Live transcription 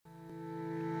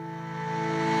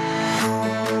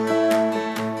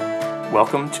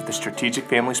Welcome to the Strategic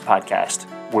Families Podcast,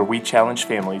 where we challenge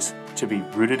families to be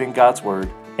rooted in God's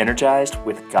Word, energized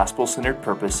with gospel-centered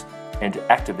purpose, and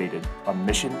activated on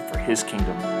mission for His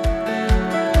kingdom.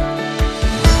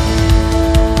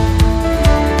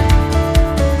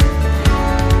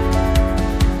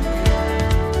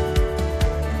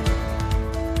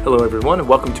 Hello, everyone, and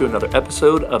welcome to another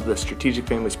episode of the Strategic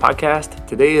Families Podcast.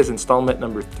 Today is installment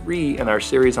number 3 in our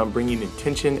series on bringing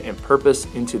intention and purpose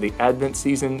into the Advent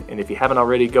season. And if you haven't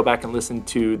already, go back and listen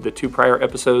to the 2 prior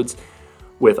episodes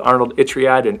with Arnold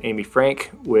Itriad and Amy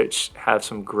Frank, which have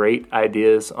some great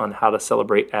ideas on how to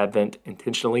celebrate Advent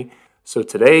intentionally. So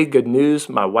today, good news,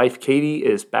 my wife Katie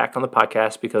is back on the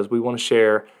podcast because we want to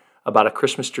share about a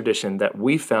Christmas tradition that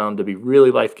we found to be really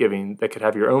life-giving that could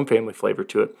have your own family flavor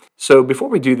to it. So before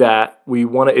we do that, we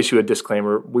want to issue a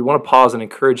disclaimer. We want to pause and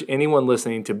encourage anyone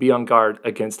listening to be on guard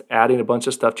against adding a bunch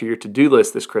of stuff to your to-do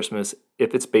list this Christmas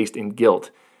if it's based in guilt.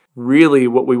 Really,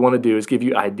 what we want to do is give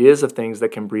you ideas of things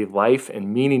that can breathe life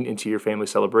and meaning into your family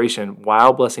celebration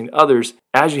while blessing others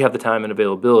as you have the time and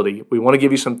availability. We want to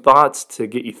give you some thoughts to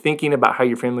get you thinking about how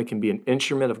your family can be an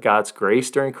instrument of God's grace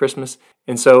during Christmas.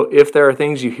 And so if there are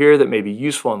things you hear that may be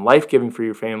useful and life-giving for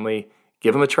your family,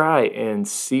 give them a try and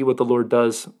see what the Lord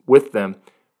does with them.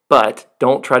 But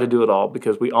don't try to do it all,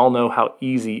 because we all know how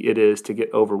easy it is to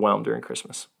get overwhelmed during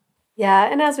Christmas.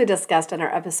 Yeah, and as we discussed in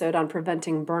our episode on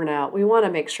preventing burnout, we want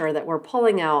to make sure that we're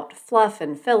pulling out fluff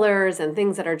and fillers and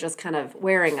things that are just kind of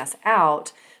wearing us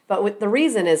out. But the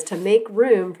reason is to make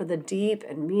room for the deep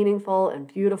and meaningful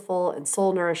and beautiful and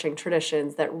soul-nourishing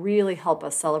traditions that really help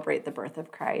us celebrate the birth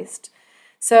of Christ.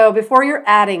 So before you're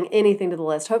adding anything to the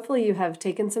list, hopefully you have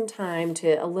taken some time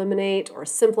to eliminate or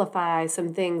simplify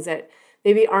some things that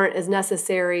maybe aren't as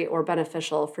necessary or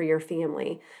beneficial for your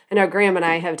family. I know Graham and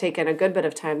I have taken a good bit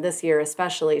of time this year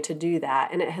especially to do that,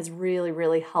 and it has really,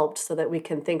 really helped so that we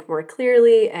can think more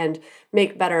clearly and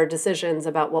make better decisions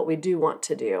about what we do want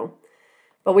to do.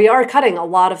 But we are cutting a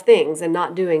lot of things and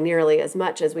not doing nearly as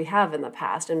much as we have in the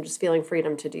past, and just feeling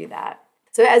freedom to do that.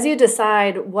 So as you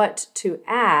decide what to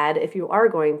add, if you are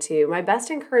going to, my best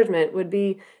encouragement would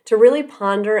be to really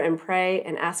ponder and pray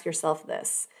and ask yourself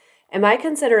this: am I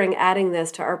considering adding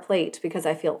this to our plate because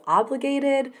I feel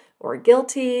obligated or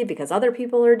guilty because other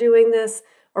people are doing this,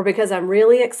 or because I'm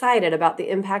really excited about the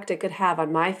impact it could have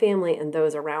on my family and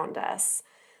those around us?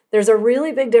 There's a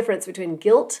really big difference between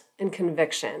guilt and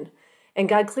conviction. And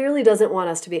God clearly doesn't want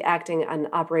us to be acting and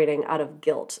operating out of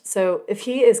guilt. So if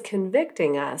He is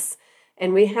convicting us,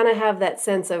 and we kind of have that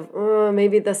sense of, oh,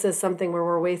 maybe this is something where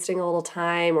we're wasting a little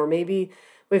time, or maybe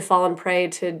we've fallen prey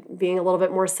to being a little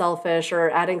bit more selfish or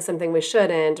adding something we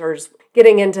shouldn't, or just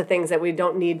getting into things that we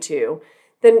don't need to,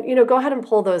 then, go ahead and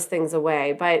pull those things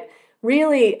away. But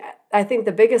really, I think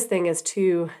the biggest thing is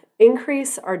to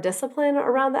increase our discipline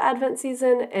around the Advent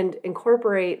season and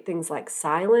incorporate things like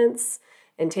silence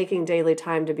and taking daily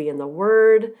time to be in the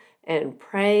Word and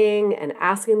praying and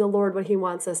asking the Lord what He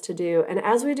wants us to do. And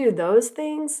as we do those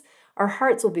things, our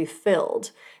hearts will be filled.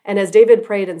 And as David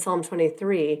prayed in Psalm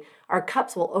 23, our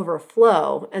cups will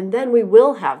overflow, and then we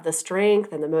will have the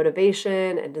strength and the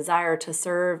motivation and desire to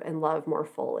serve and love more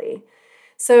fully.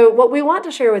 So what we want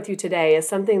to share with you today is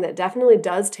something that definitely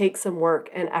does take some work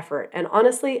and effort. And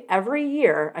honestly, every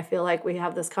year, I feel like we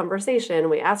have this conversation.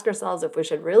 We ask ourselves if we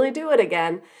should really do it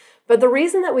again. But the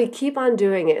reason that we keep on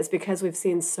doing it is because we've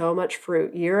seen so much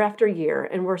fruit year after year,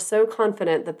 and we're so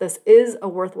confident that this is a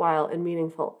worthwhile and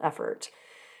meaningful effort.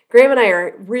 Graham and I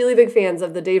are really big fans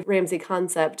of the Dave Ramsey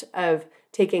concept of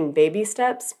taking baby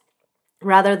steps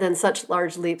rather than such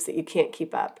large leaps that you can't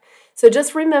keep up. So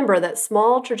just remember that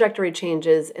small trajectory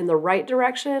changes in the right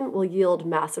direction will yield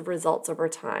massive results over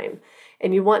time.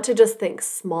 And you want to just think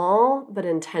small but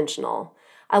intentional.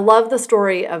 I love the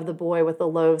story of the boy with the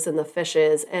loaves and the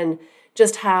fishes, and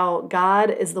just how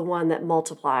God is the one that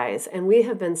multiplies. And we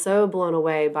have been so blown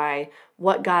away by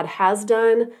what God has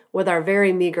done with our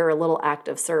very meager little act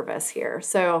of service here.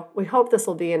 So we hope this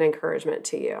will be an encouragement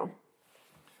to you.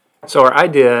 So our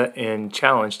idea and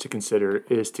challenge to consider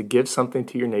is to give something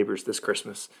to your neighbors this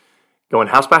Christmas, going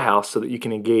house by house so that you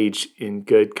can engage in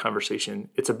good conversation.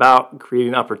 It's about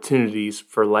creating opportunities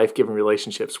for life-giving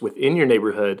relationships within your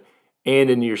neighborhood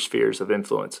and in your spheres of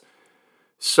influence.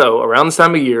 So around this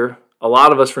time of year, a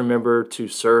lot of us remember to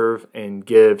serve and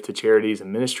give to charities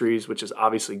and ministries, which is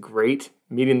obviously great.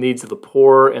 Meeting the needs of the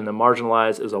poor and the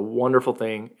marginalized is a wonderful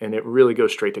thing, and it really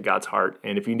goes straight to God's heart.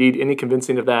 And if you need any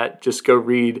convincing of that, just go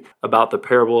read about the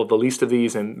parable of the least of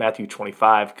these in Matthew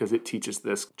 25, because it teaches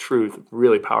this truth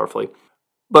really powerfully.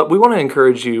 But we want to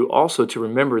encourage you also to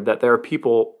remember that there are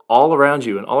people all around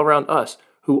you and all around us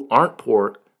who aren't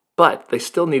poor But they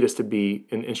still need us to be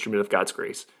an instrument of God's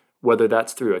grace, whether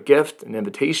that's through a gift, an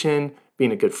invitation,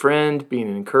 being a good friend, being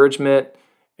an encouragement,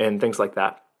 and things like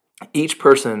that. Each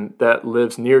person that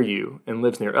lives near you and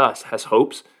lives near us has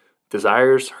hopes,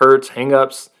 desires, hurts,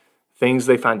 hang-ups, things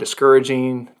they find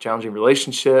discouraging, challenging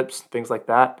relationships, things like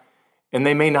that. And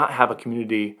they may not have a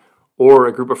community or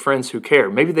a group of friends who care.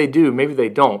 Maybe they do, maybe they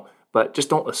don't, but just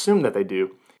don't assume that they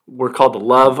do. We're called to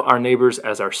love our neighbors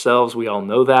as ourselves. We all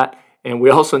know that. And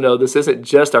we also know this isn't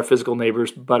just our physical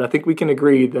neighbors, but I think we can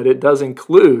agree that it does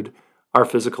include our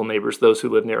physical neighbors, those who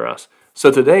live near us. So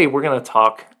today we're going to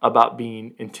talk about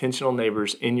being intentional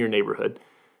neighbors in your neighborhood.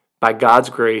 By God's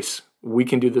grace, we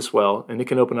can do this well, and it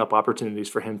can open up opportunities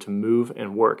for Him to move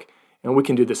and work. And we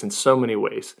can do this in so many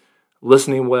ways.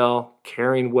 Listening well,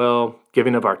 caring well,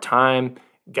 giving of our time,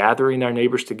 gathering our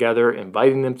neighbors together,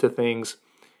 inviting them to things.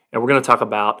 And we're going to talk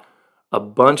about a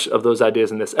bunch of those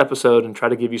ideas in this episode and try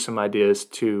to give you some ideas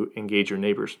to engage your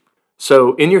neighbors.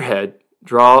 So in your head,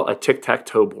 draw a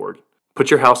tic-tac-toe board. Put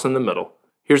your house in the middle.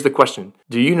 Here's the question.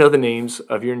 Do you know the names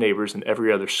of your neighbors in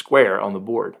every other square on the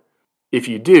board? If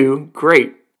you do,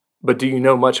 great. But do you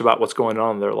know much about what's going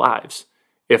on in their lives?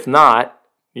 If not,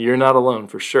 you're not alone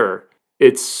for sure.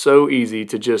 It's so easy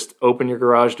to just open your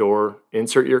garage door,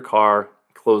 insert your car,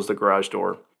 close the garage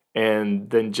door, and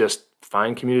then just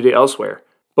find community elsewhere.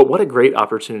 But what a great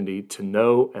opportunity to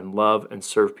know and love and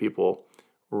serve people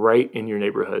right in your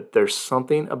neighborhood. There's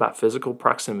something about physical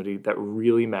proximity that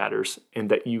really matters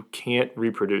and that you can't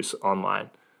reproduce online.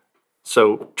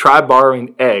 So try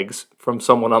borrowing eggs from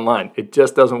someone online. It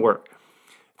just doesn't work.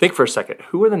 Think for a second,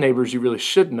 who are the neighbors you really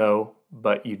should know,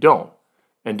 but you don't?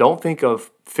 And don't think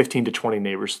of 15 to 20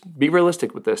 neighbors. Be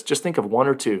realistic with this. Just think of one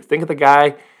or two. Think of the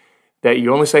guy that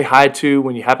you only say hi to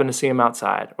when you happen to see him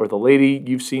outside, or the lady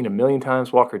you've seen a million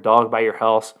times walk her dog by your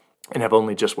house and have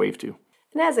only just waved to.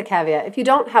 And as a caveat, if you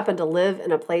don't happen to live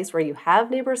in a place where you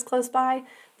have neighbors close by,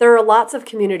 there are lots of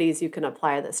communities you can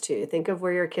apply this to. Think of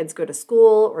where your kids go to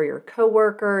school or your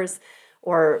coworkers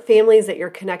or families that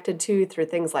you're connected to through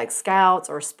things like scouts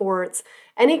or sports.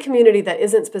 Any community that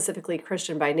isn't specifically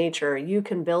Christian by nature, you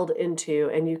can build into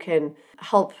and you can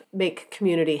help make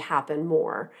community happen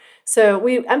more. So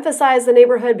we emphasize the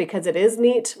neighborhood because it is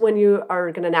neat when you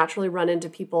are going to naturally run into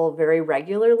people very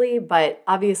regularly, but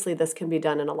obviously this can be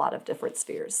done in a lot of different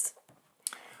spheres.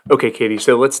 Okay, Katie,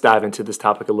 so let's dive into this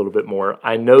topic a little bit more.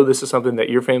 I know this is something that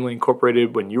your family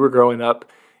incorporated when you were growing up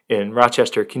in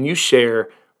Rochester. Can you share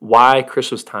why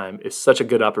Christmas time is such a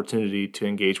good opportunity to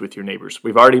engage with your neighbors?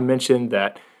 We've already mentioned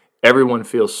that everyone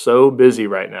feels so busy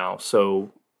right now,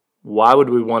 so why would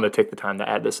we want to take the time to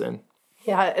add this in?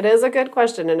 Yeah, it is a good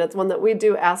question, and it's one that we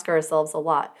do ask ourselves a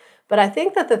lot. But I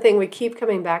think that the thing we keep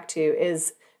coming back to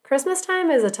is Christmas time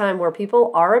is a time where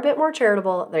people are a bit more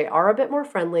charitable, they are a bit more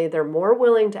friendly, they're more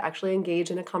willing to actually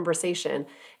engage in a conversation.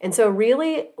 And so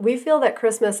really, we feel that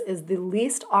Christmas is the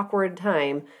least awkward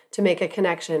time to make a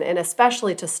connection and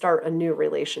especially to start a new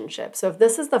relationship. So if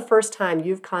this is the first time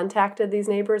you've contacted these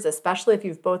neighbors, especially if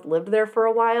you've both lived there for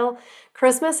a while,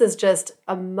 Christmas is just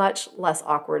a much less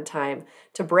awkward time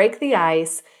to break the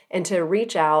ice and to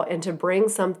reach out and to bring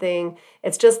something.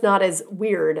 It's just not as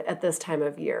weird at this time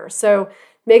of year. So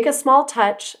make a small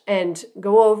touch and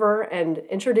go over and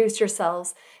introduce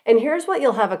yourselves. And here's what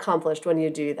you'll have accomplished when you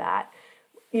do that.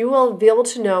 You will be able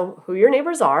to know who your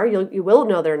neighbors are. You will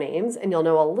know their names, and you'll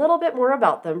know a little bit more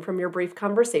about them from your brief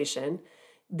conversation.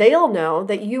 They'll know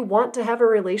that you want to have a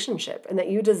relationship and that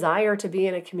you desire to be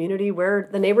in a community where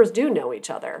the neighbors do know each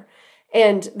other.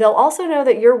 And they'll also know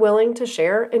that you're willing to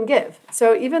share and give.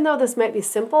 So even though this might be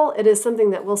simple, it is something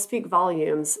that will speak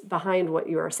volumes behind what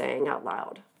you are saying out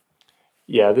loud.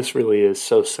 Yeah, this really is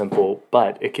so simple,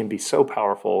 but it can be so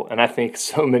powerful. And I think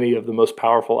so many of the most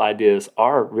powerful ideas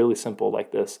are really simple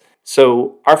like this.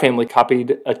 So our family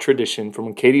copied a tradition from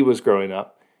when Katie was growing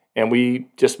up, and we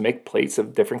just make plates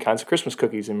of different kinds of Christmas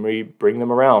cookies, and we bring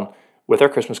them around with our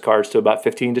Christmas cards to about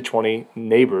 15 to 20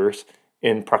 neighbors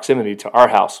in proximity to our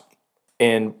house.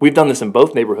 And we've done this in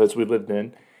both neighborhoods we lived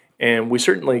in, and we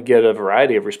certainly get a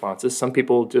variety of responses. Some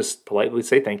people just politely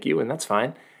say thank you, and that's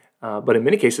fine. But in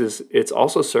many cases, it's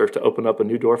also served to open up a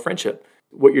new door of friendship.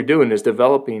 What you're doing is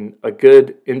developing a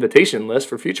good invitation list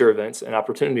for future events and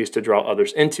opportunities to draw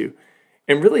others into.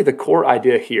 And really the core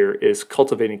idea here is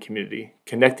cultivating community,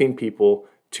 connecting people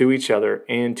to each other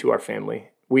and to our family.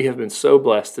 We have been so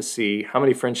blessed to see how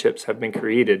many friendships have been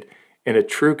created and a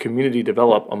true community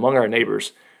develop among our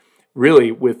neighbors,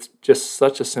 really with just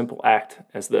such a simple act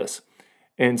as this.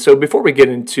 And so before we get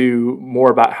into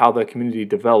more about how the community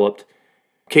developed,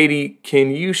 Katie,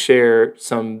 can you share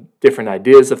some different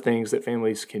ideas of things that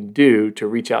families can do to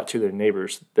reach out to their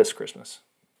neighbors this Christmas?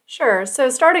 Sure. So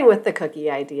starting with the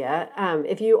cookie idea,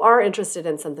 if you are interested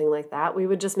in something like that, we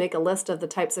would just make a list of the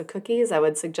types of cookies. I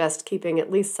would suggest keeping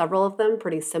at least several of them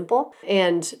pretty simple.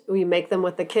 And we make them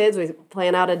with the kids. We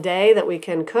plan out a day that we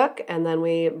can cook, and then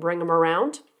we bring them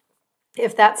around.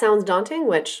 If that sounds daunting,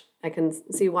 which I can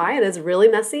see why, it is really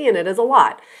messy and it is a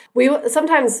lot.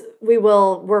 Sometimes we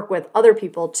will work with other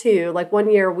people too. Like one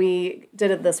year we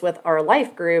did this with our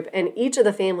life group, and each of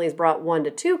the families brought 1 to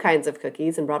 2 kinds of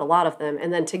cookies and brought a lot of them.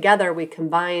 And then together we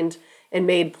combined and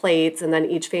made plates, and then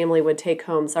each family would take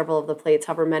home several of the plates,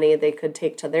 however many they could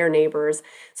take to their neighbors.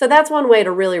 So that's one way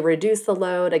to really reduce the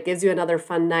load. It gives you another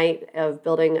fun night of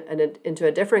building into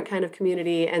a different kind of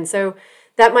community. And so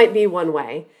that might be one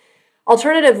way.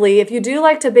 Alternatively, if you do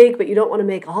like to bake, but you don't want to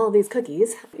make all of these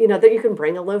cookies, that you can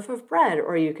bring a loaf of bread,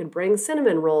 or you could bring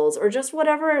cinnamon rolls, or just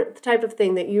whatever type of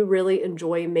thing that you really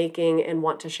enjoy making and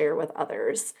want to share with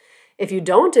others. If you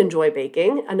don't enjoy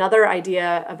baking, another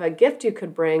idea of a gift you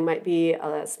could bring might be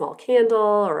a small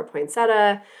candle or a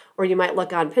poinsettia, or you might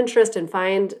look on Pinterest and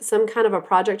find some kind of a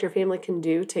project your family can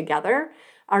do together.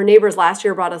 Our neighbors last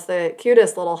year brought us the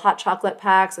cutest little hot chocolate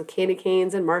packs with candy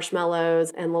canes and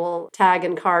marshmallows and little tag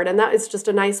and card. And that is just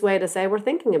a nice way to say, we're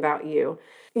thinking about you.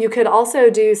 You could also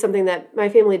do something that my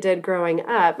family did growing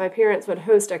up. My parents would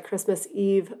host a Christmas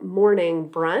Eve morning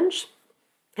brunch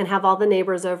and have all the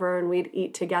neighbors over, and we'd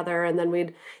eat together, and then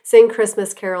we'd sing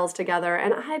Christmas carols together.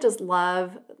 And I just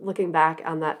love looking back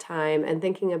on that time and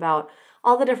thinking about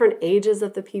all the different ages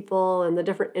of the people and the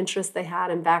different interests they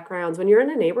had and backgrounds. When you're in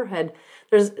a neighborhood,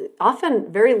 there's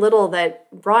often very little that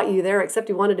brought you there except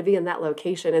you wanted to be in that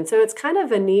location. And so it's kind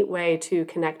of a neat way to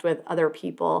connect with other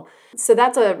people. So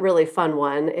that's a really fun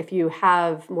one if you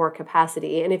have more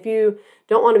capacity. And if you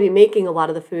don't want to be making a lot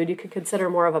of the food, you could consider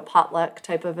more of a potluck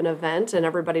type of an event and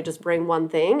everybody just bring one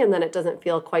thing, and then it doesn't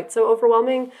feel quite so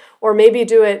overwhelming. Or maybe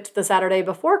do it the Saturday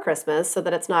before Christmas so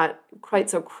that it's not quite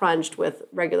so crunched with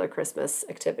regular Christmas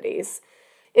activities.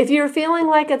 If you're feeling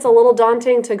like it's a little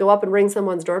daunting to go up and ring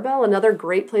someone's doorbell, another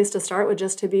great place to start would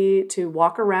just be to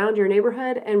walk around your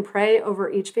neighborhood and pray over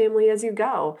each family as you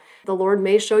go. The Lord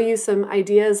may show you some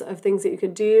ideas of things that you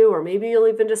could do, or maybe you'll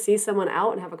even just see someone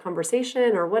out and have a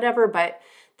conversation or whatever, but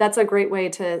that's a great way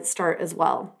to start as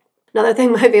well. Another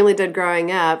thing my family did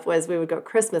growing up was we would go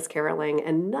Christmas caroling,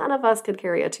 and none of us could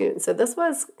carry a tune. So this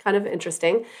was kind of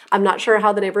interesting. I'm not sure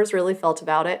how the neighbors really felt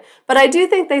about it, but I do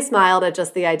think they smiled at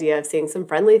just the idea of seeing some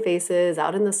friendly faces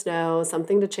out in the snow,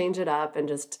 something to change it up and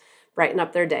just brighten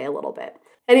up their day a little bit.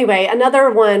 Anyway, another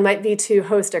one might be to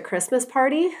host a Christmas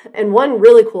party. And one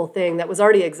really cool thing that was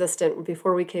already existent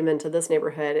before we came into this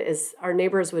neighborhood is our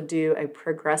neighbors would do a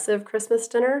progressive Christmas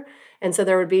dinner. And so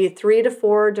there would be 3 to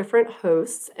 4 different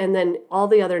hosts, and then all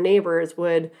the other neighbors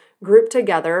would group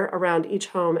together around each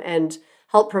home and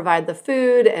help provide the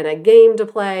food and a game to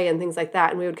play and things like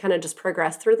that. And we would kind of just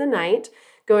progress through the night,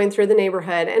 going through the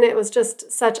neighborhood. And it was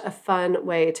just such a fun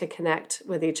way to connect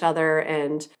with each other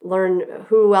and learn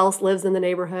who else lives in the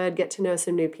neighborhood, get to know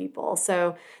some new people.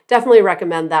 So definitely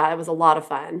recommend that. It was a lot of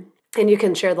fun. And you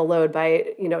can share the load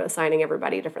by, assigning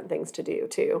everybody different things to do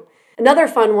too. Another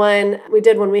fun one we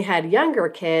did when we had younger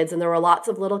kids, and there were lots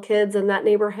of little kids in that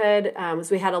neighborhood, was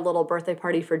we had a little birthday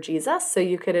party for Jesus. So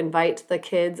you could invite the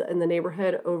kids in the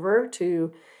neighborhood over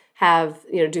to have,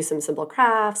 do some simple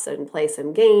crafts and play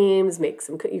some games,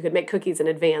 you could make cookies in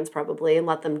advance probably and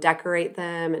let them decorate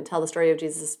them and tell the story of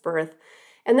Jesus' birth.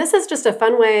 And this is just a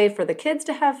fun way for the kids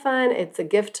to have fun. It's a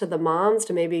gift to the moms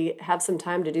to maybe have some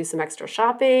time to do some extra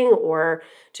shopping or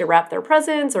to wrap their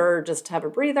presents or just have a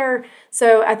breather.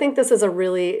 So I think this is a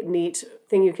really neat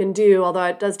thing you can do, although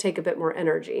it does take a bit more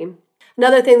energy.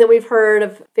 Another thing that we've heard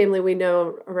of family we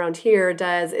know around here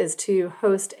does is to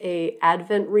host a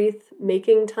Advent wreath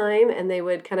making time, and they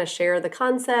would kind of share the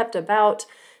concept about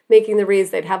making the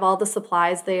wreaths. They'd have all the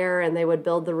supplies there, and they would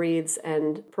build the wreaths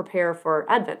and prepare for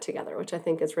Advent together, which I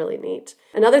think is really neat.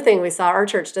 Another thing we saw, our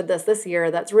church did this year,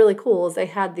 that's really cool, is they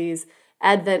had these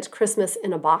Advent Christmas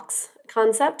in a box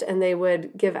concept, and they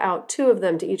would give out 2 of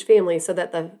them to each family so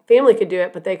that the family could do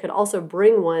it, but they could also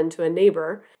bring one to a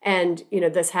neighbor. And,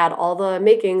 this had all the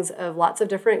makings of lots of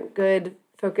different good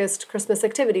focused Christmas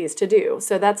activities to do.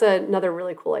 So that's another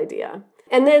really cool idea.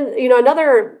 And then,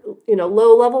 another,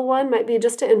 low-level one might be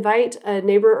just to invite a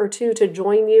neighbor or 2 to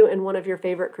join you in one of your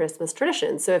favorite Christmas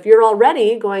traditions. So if you're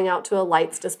already going out to a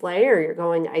lights display, or you're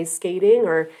going ice skating,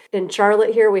 or in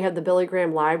Charlotte here, we have the Billy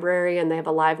Graham Library, and they have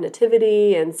a live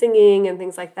nativity and singing and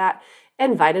things like that,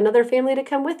 invite another family to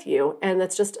come with you. And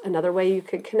that's just another way you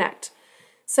could connect.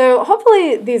 So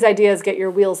hopefully these ideas get your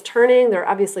wheels turning. There are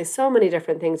obviously so many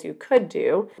different things you could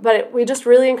do, but we just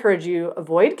really encourage you,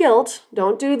 avoid guilt.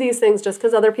 Don't do these things just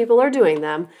because other people are doing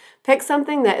them. Pick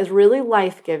something that is really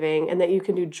life-giving and that you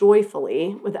can do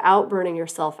joyfully without burning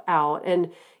yourself out.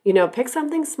 And, pick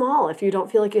something small if you don't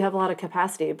feel like you have a lot of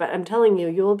capacity. But I'm telling you,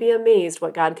 you will be amazed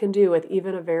what God can do with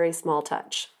even a very small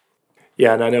touch.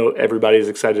 Yeah, and I know everybody's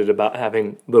excited about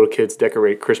having little kids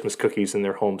decorate Christmas cookies in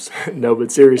their homes. No,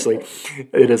 but seriously,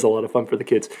 it is a lot of fun for the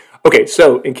kids. Okay,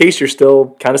 so in case you're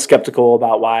still kind of skeptical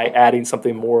about why adding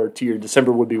something more to your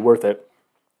December would be worth it,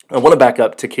 I want to back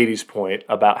up to Katie's point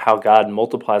about how God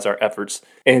multiplies our efforts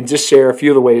and just share a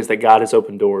few of the ways that God has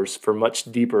opened doors for much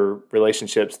deeper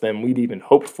relationships than we'd even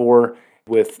hoped for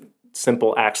with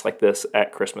simple acts like this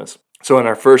at Christmas. So in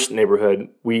our first neighborhood,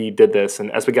 we did this,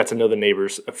 and as we got to know the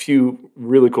neighbors, a few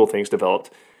really cool things developed.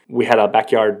 We had a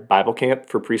backyard Bible camp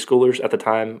for preschoolers. At the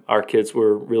time, our kids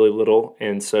were really little,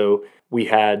 and so we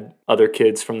had other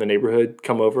kids from the neighborhood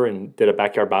come over and did a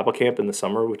backyard Bible camp in the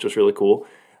summer, which was really cool.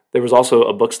 There was also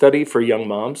a book study for young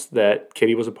moms that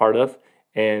Katie was a part of,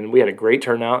 and we had a great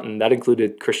turnout, and that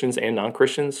included Christians and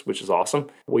non-Christians, which is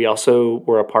awesome. We also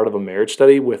were a part of a marriage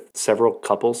study with several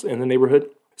couples in the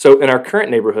neighborhood. So in our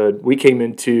current neighborhood, we came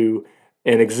into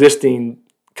an existing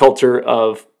culture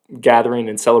of gathering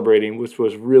and celebrating, which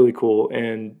was really cool.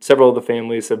 And several of the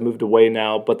families have moved away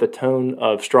now, but the tone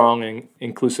of strong and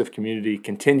inclusive community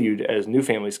continued as new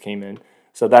families came in.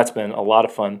 So that's been a lot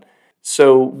of fun.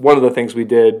 So one of the things we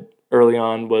did early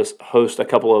on was host a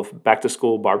couple of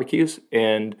back-to-school barbecues.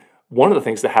 And one of the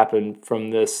things that happened from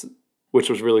this, which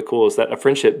was really cool, is that a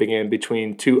friendship began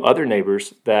between two other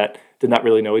neighbors that did not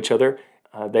really know each other.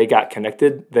 They got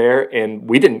connected there, and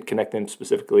we didn't connect them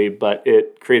specifically, but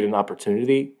it created an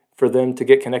opportunity for them to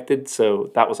get connected,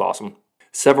 so that was awesome.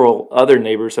 Several other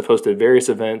neighbors have hosted various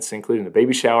events, including a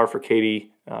baby shower for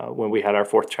Katie when we had our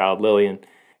fourth child, Lillian.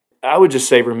 I would just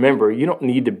say, remember, you don't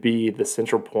need to be the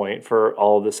central point for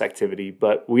all of this activity,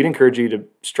 but we'd encourage you to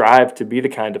strive to be the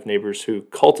kind of neighbors who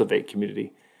cultivate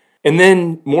community. And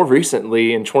then more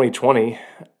recently, in 2020,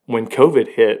 when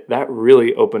COVID hit, that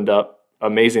really opened up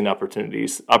amazing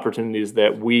opportunities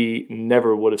that we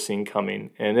never would have seen coming.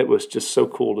 And it was just so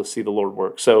cool to see the Lord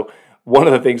work. So one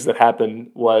of the things that happened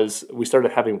was we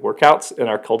started having workouts in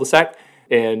our cul-de-sac.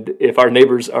 And if our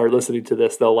neighbors are listening to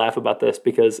this, they'll laugh about this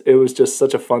because it was just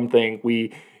such a fun thing.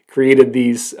 We created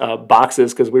these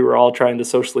boxes because we were all trying to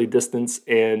socially distance,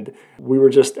 and we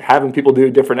were just having people do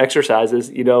different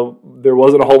exercises. There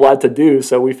wasn't a whole lot to do,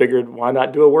 so we figured, why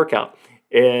not do a workout?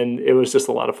 And it was just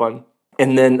a lot of fun.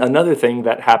 And then another thing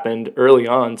that happened early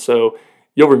on, so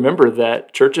you'll remember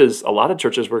that a lot of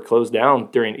churches were closed down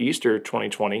during Easter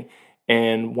 2020,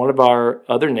 and one of our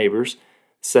other neighbors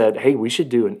said, hey, we should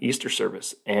do an Easter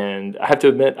service. And I have to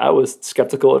admit, I was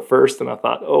skeptical at first, and I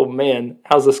thought, oh man,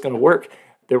 how's this going to work?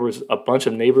 There was a bunch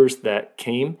of neighbors that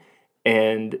came,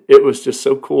 and it was just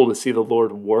so cool to see the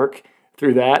Lord work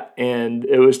through that. And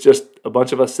it was just a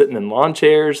bunch of us sitting in lawn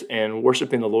chairs and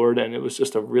worshiping the Lord, and it was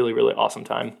just a really, really awesome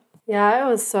time. Yeah, it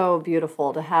was so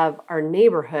beautiful to have our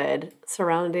neighborhood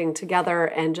surrounding together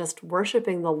and just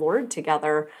worshiping the Lord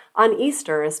together on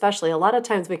Easter, especially. A lot of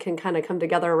times we can kind of come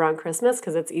together around Christmas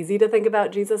because it's easy to think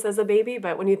about Jesus as a baby,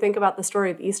 but when you think about the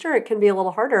story of Easter, it can be a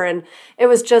little harder. And it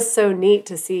was just so neat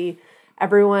to see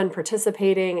everyone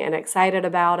participating and excited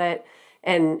about it.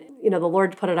 And, the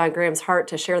Lord put it on Graham's heart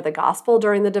to share the gospel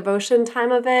during the devotion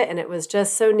time of it. And it was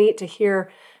just so neat to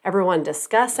hear everyone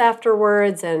discuss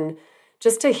afterwards, and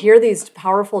just to hear these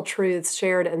powerful truths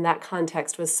shared in that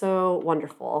context was so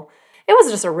wonderful. It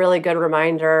was just a really good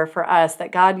reminder for us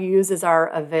that God uses our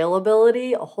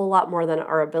availability a whole lot more than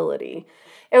our ability.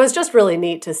 It was just really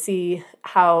neat to see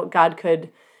how God could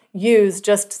use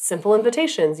just simple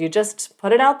invitations. You just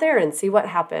put it out there and see what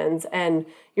happens. And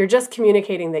you're just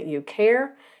communicating that you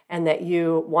care and that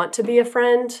you want to be a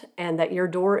friend and that your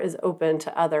door is open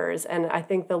to others. And I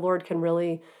think the Lord can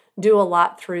really do a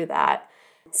lot through that.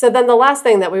 So then the last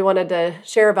thing that we wanted to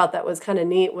share about that was kind of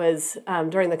neat was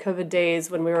during the COVID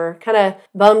days when we were kind of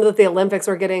bummed that the Olympics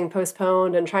were getting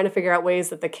postponed and trying to figure out ways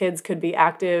that the kids could be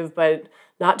active but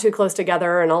not too close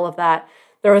together and all of that.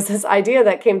 There was this idea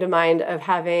that came to mind of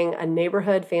having a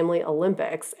neighborhood family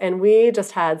Olympics. And we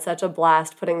just had such a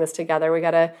blast putting this together. We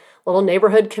got a little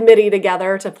neighborhood committee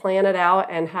together to plan it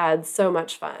out and had so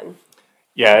much fun.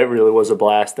 Yeah, it really was a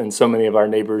blast. And so many of our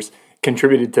neighbors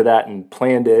contributed to that and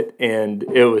planned it, and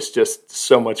it was just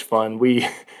so much fun. We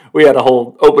had a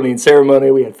whole opening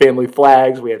ceremony, we had family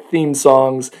flags, we had theme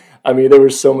songs. I mean, there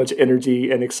was so much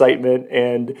energy and excitement,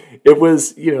 and it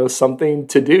was, something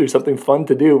to do, something fun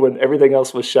to do when everything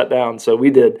else was shut down. So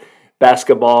we did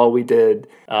basketball. We did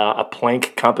a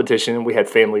plank competition. We had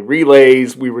family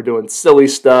relays. We were doing silly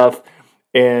stuff.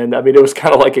 And I mean, it was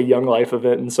kind of like a Young Life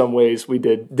event in some ways. We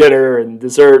did dinner and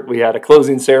dessert. We had a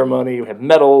closing ceremony. We had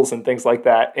medals and things like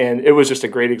that. And it was just a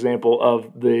great example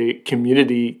of the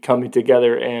community coming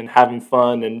together and having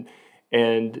fun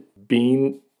and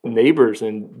being neighbors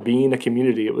and being a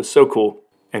community. It was so cool.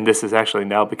 And this has actually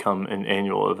now become an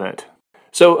annual event.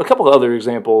 So a couple of other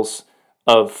examples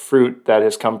of fruit that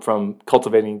has come from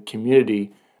cultivating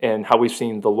community and how we've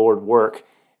seen the Lord work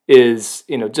is,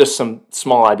 just some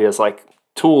small ideas like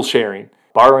tool sharing,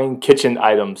 borrowing kitchen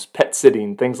items, pet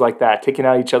sitting, things like that, taking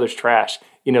out each other's trash.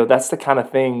 That's the kind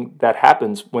of thing that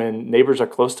happens when neighbors are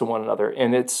close to one another.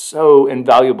 And it's so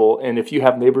invaluable. And if you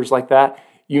have neighbors like that,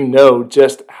 you know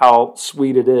just how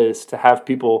sweet it is to have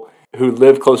people who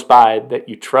live close by that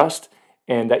you trust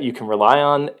and that you can rely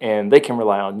on, and they can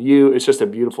rely on you. It's just a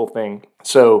beautiful thing.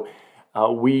 So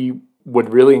we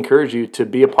would really encourage you to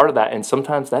be a part of that. And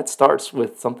sometimes that starts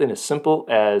with something as simple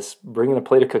as bringing a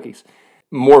plate of cookies.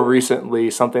 More recently,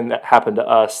 something that happened to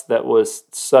us that was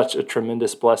such a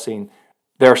tremendous blessing.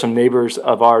 There are some neighbors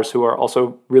of ours who are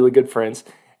also really good friends,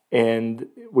 and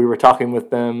we were talking with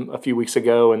them a few weeks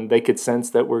ago, and they could sense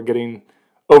that we're getting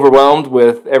overwhelmed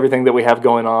with everything that we have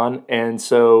going on. And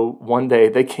so one day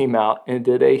they came out and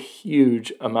did a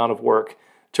huge amount of work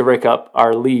to rake up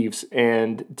our leaves.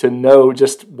 And to know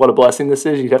just what a blessing this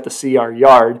is, you'd have to see our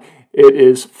yard. It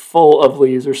is full of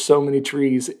leaves. There's so many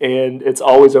trees, and it's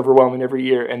always overwhelming every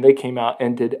year. And they came out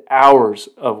and did hours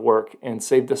of work and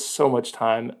saved us so much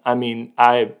time. I mean,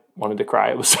 I wanted to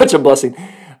cry. It was such a blessing.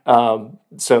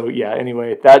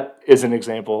 Anyway, that is an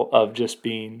example of just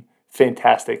being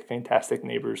fantastic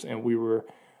neighbors, and we were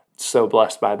so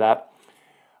blessed by that.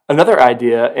 Another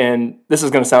idea, and this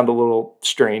is going to sound a little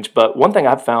strange, but one thing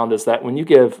I've found is that when you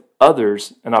give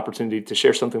others an opportunity to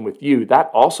share something with you,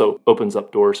 that also opens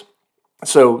up doors.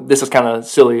 So this is kind of a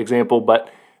silly example, but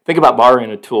think about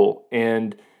borrowing a tool.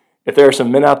 And if there are some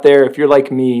men out there, if you're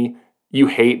like me, you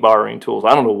hate borrowing tools.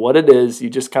 I don't know what it is. You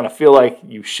just kind of feel like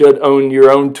you should own your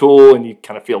own tool, and you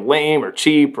kind of feel lame or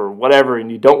cheap or whatever,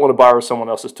 and you don't want to borrow someone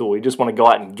else's tool. You just want to go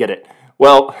out and get it.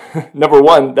 Well, number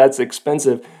one, that's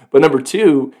expensive. But number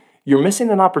two, you're missing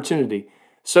an opportunity.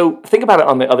 So think about it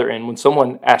on the other end. When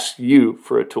someone asks you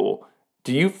for a tool,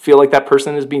 do you feel like that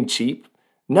person is being cheap?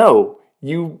 No,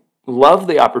 you love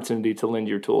the opportunity to lend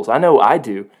your tools. I know I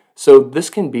do. So this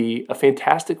can be a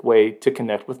fantastic way to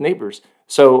connect with neighbors.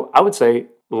 So I would say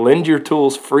lend your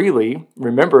tools freely.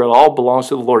 Remember, it all belongs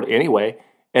to the Lord anyway.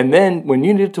 And then when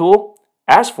you need a tool,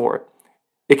 ask for it.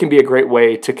 It can be a great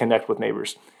way to connect with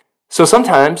neighbors. So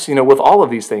sometimes, with all of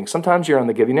these things, sometimes you're on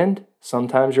the giving end,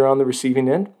 sometimes you're on the receiving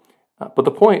end. But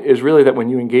the point is really that when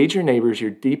you engage your neighbors, you're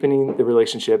deepening the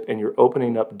relationship and you're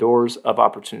opening up doors of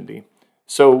opportunity.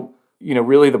 So,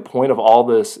 really the point of all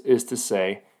this is to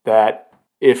say that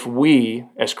if we,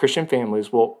 as Christian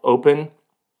families, will open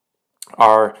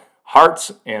our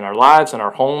hearts and our lives and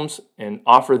our homes and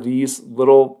offer these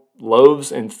little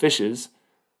loaves and fishes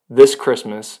this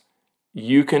Christmas,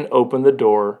 you can open the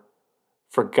door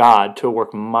for God to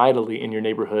work mightily in your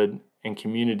neighborhood and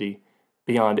community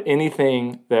beyond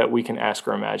anything that we can ask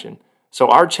or imagine. So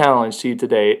our challenge to you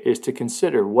today is to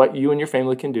consider what you and your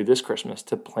family can do this Christmas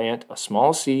to plant a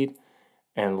small seed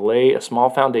and lay a small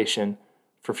foundation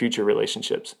for future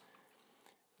relationships.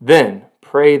 Then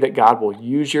pray that God will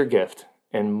use your gift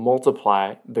and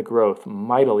multiply the growth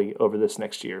mightily over this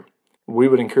next year. We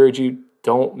would encourage you,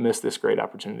 don't miss this great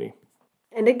opportunity.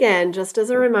 And again, just as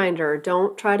a reminder,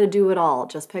 don't try to do it all.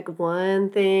 Just pick one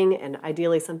thing, and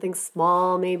ideally something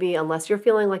small maybe, unless you're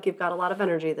feeling like you've got a lot of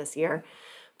energy this year.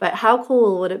 But how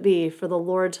cool would it be for the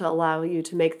Lord to allow you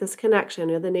to make this connection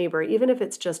with a neighbor, even if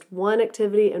it's just one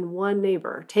activity and one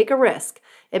neighbor? Take a risk.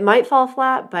 It might fall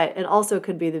flat, but it also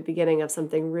could be the beginning of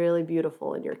something really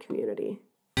beautiful in your community.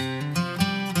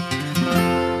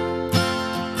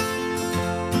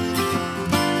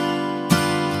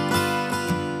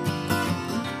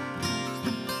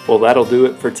 Well, that'll do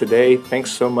it for today.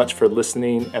 Thanks so much for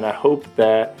listening, and I hope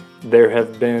that there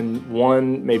have been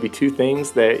one, maybe two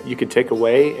things that you could take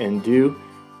away and do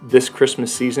this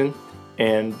Christmas season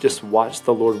and just watch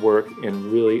the Lord work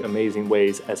in really amazing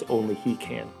ways as only He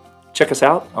can. Check us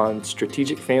out on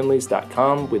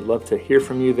strategicfamilies.com. We'd love to hear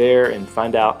from you there and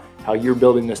find out how you're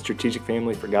building a strategic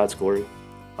family for God's glory.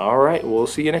 All right, we'll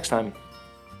see you next time.